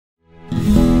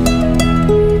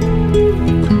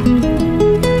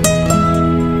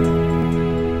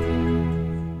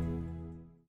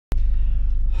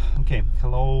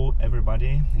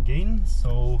again.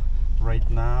 So right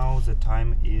now the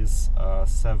time is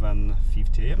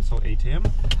 7:50 am, so 8 am.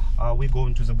 We're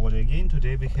going to the border again.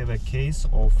 Today we have a case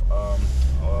of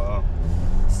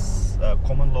a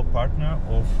common law partner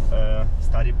of a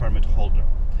study permit holder.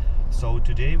 So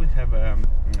today we have a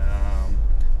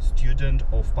student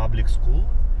of public school,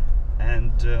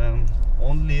 and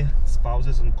only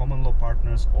spouses and common law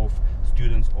partners of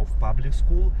students of public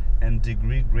school and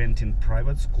degree granting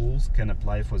private schools can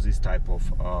apply for this type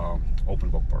of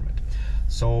open work permit.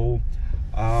 So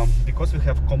because we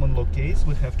have common law case,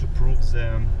 we have to prove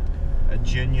the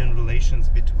genuine relations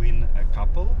between a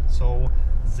couple. So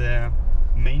the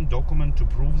main document to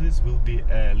prove this will be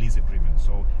a lease agreement.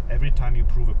 So every time you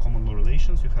prove a common law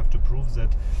relations, you have to prove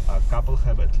that a couple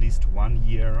have at least 1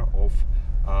 year of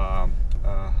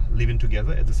living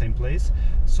together at the same place.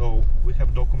 So we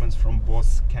have documents from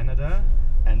both Canada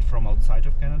and from outside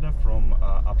of Canada, from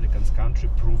applicant's country,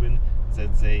 proving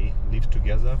that they live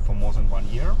together for more than 1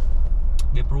 year.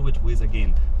 We prove it with,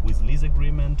 again, with lease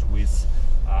agreement, with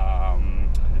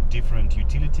different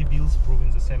utility bills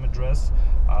proving the same address.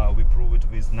 We prove it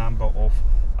with number of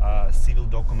civil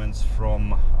documents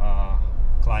from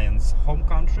client's home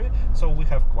country. So we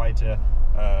have quite a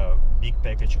big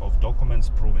package of documents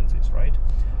proving this, right?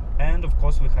 And of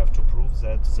course we have to prove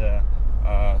that the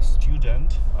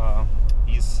student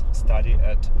is study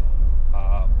at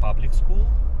public school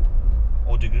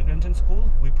or degree granting school.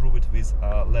 We prove it with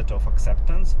a letter of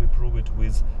acceptance, we prove it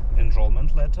with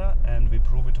enrollment letter, and we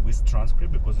prove it with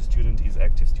transcript because the student is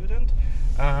active student.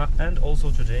 And also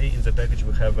today in the package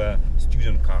we have a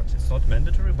student card. It's not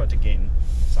mandatory, but again,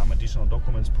 some additional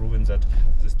documents proving that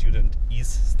the student is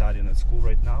studying at school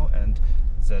right now and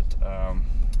that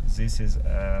this is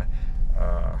a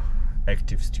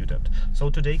active student. So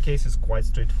today case is quite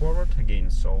straightforward again.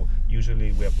 So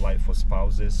usually we apply for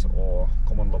spouses or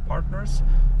common law partners.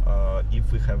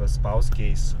 If we have a spouse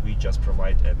case, we just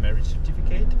provide a marriage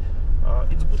certificate.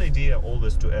 It's a good idea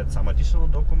always to add some additional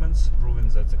documents proving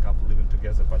that the couple living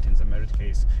together, but in the marriage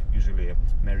case usually a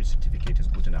marriage certificate is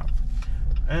good enough.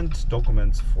 And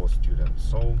documents for students.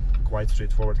 So quite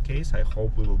straightforward case. I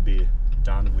hope we will be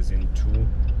done within 2,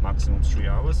 maximum 3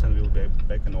 hours, and we will be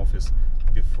back in office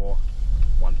before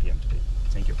 1 p.m. today.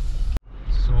 Thank you.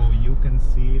 So you can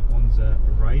see on the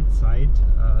right side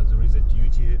there is a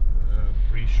duty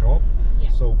free shop.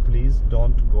 Yeah. So please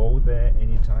don't go there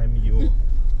anytime you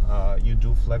you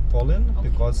do flagpoling, okay.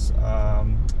 Because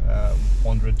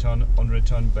on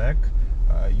return back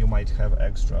you might have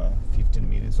extra 15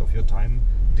 minutes of your time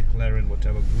declaring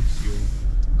whatever goods you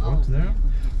got there.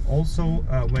 Yeah. Also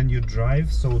when you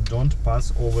drive, so don't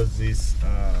pass over this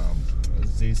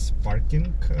this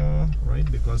parking, right?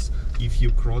 Because if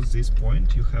you cross this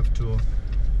point, you have to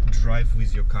drive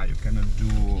with your car. You cannot do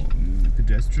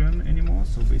pedestrian anymore.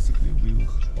 So basically we'll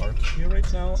park here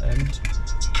right now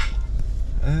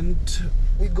and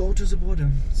we go to the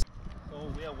border. So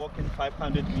we are walking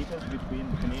 500 meters between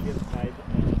the Canadian side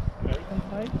and American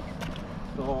side.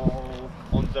 So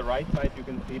on the right side you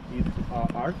can see it is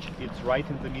arch. It's right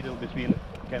in the middle between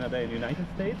Canada and United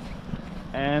States.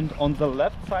 And on the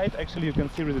left side actually you can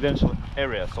see residential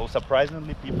area. So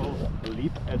surprisingly people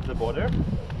live at the border.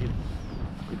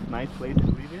 It's a nice place to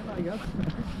live in, I guess.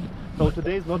 So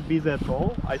today is not busy at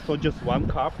all. I saw just one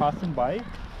car passing by.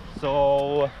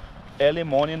 So early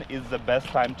morning is the best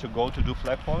time to go to do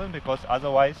flagpoling, because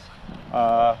otherwise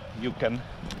you can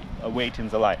wait in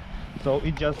the line. So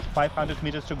it's just 500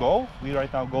 meters to go. We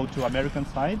right now go to American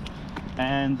side,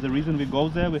 and the reason we go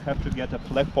there, we have to get a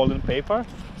flagpoling paper.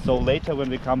 So later when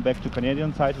we come back to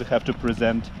Canadian side, we have to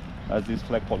present this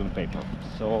flagpoling paper.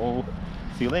 So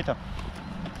see you later.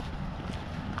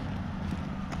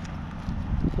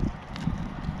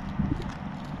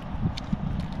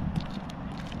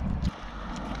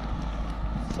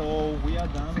 So we are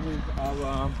done with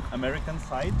our American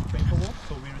side paperwork.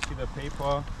 So we received a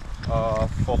paper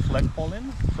for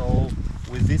flagpoling. So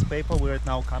with this paper we're right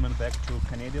now coming back to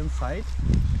Canadian side.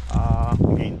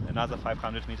 Again, another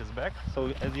 500 meters back.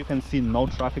 So as you can see, no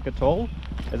traffic at all.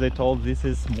 As I told, this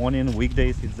is morning,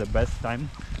 weekdays, it's the best time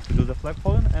to do the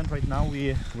flagpoling. And right now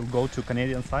we will go to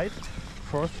Canadian side.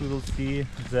 First we will see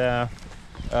the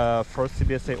first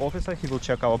CBSA officer. He will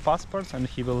check our passports and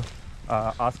he will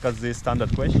ask us the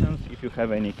standard questions: if you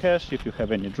have any cash, if you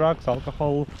have any drugs,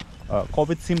 alcohol,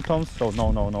 COVID symptoms. So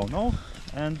no.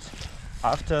 And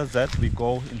after that we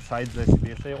go inside the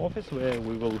CBSA office, where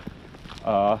we will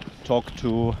talk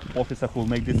to officer who will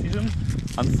make decision.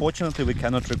 Unfortunately we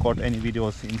cannot record any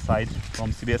videos inside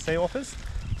from CBSA office,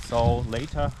 so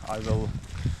later I will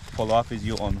follow up with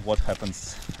you on what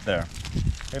happens there.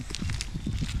 Okay.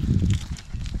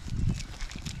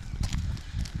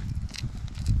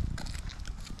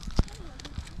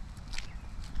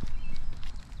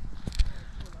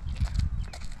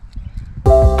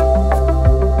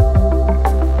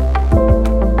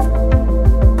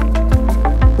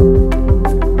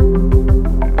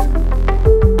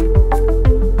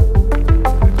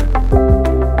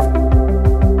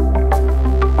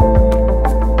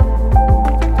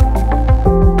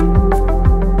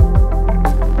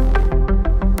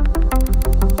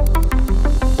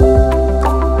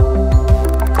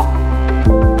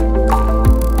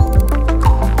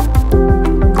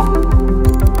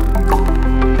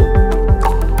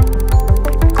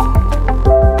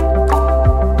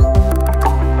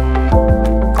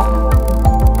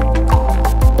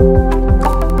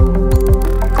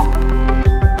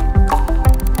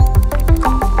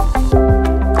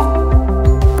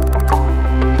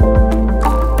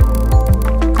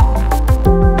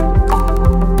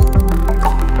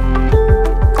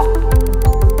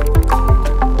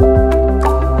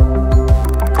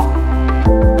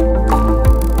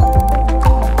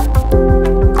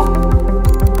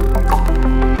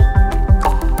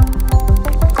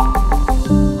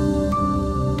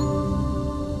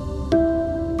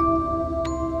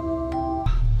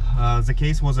 the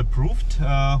case was approved.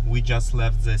 We just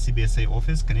left the CBSA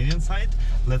office, Canadian side.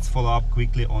 Let's follow up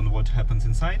quickly on what happens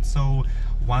inside. So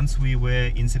once we were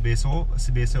in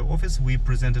CBSA office, we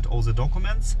presented all the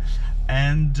documents.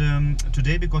 And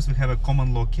today, because we have a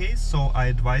common law case, so I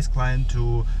advise client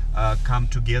to come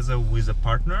together with a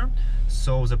partner.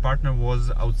 So the partner was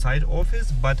outside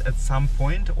office, but at some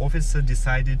point officer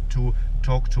decided to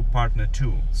talk to partner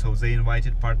too. So they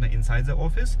invited partner inside the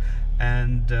office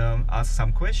and asked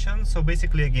some questions. So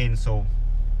basically, again, so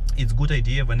it's good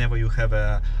idea whenever you have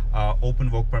a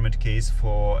open work permit case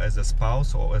for as a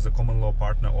spouse or as a common law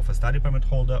partner of a study permit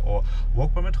holder or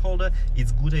work permit holder,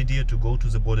 it's good idea to go to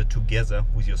the border together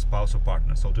with your spouse or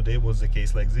partner. So today was the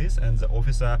case like this, and the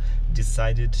officer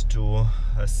decided to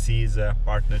see the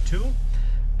partner too.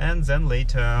 And then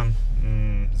later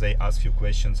they ask few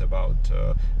questions about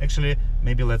actually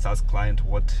maybe let's ask client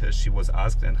what she was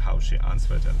asked and how she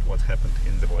answered and what happened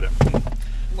in the border.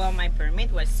 Well, my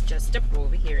permit was just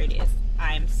approved. Here it is.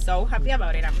 I'm so happy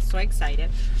about it. I'm so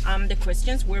excited. The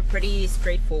questions were pretty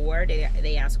straightforward.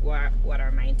 They asked what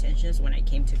are my intentions when I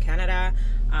came to Canada.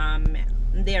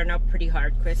 They are not pretty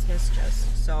hard questions,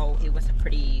 just so it was a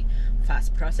pretty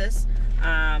fast process.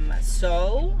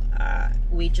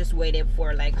 We just waited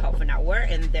for like half an hour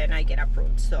and then I get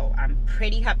approved. So I'm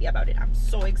pretty happy about it. I'm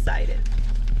so excited.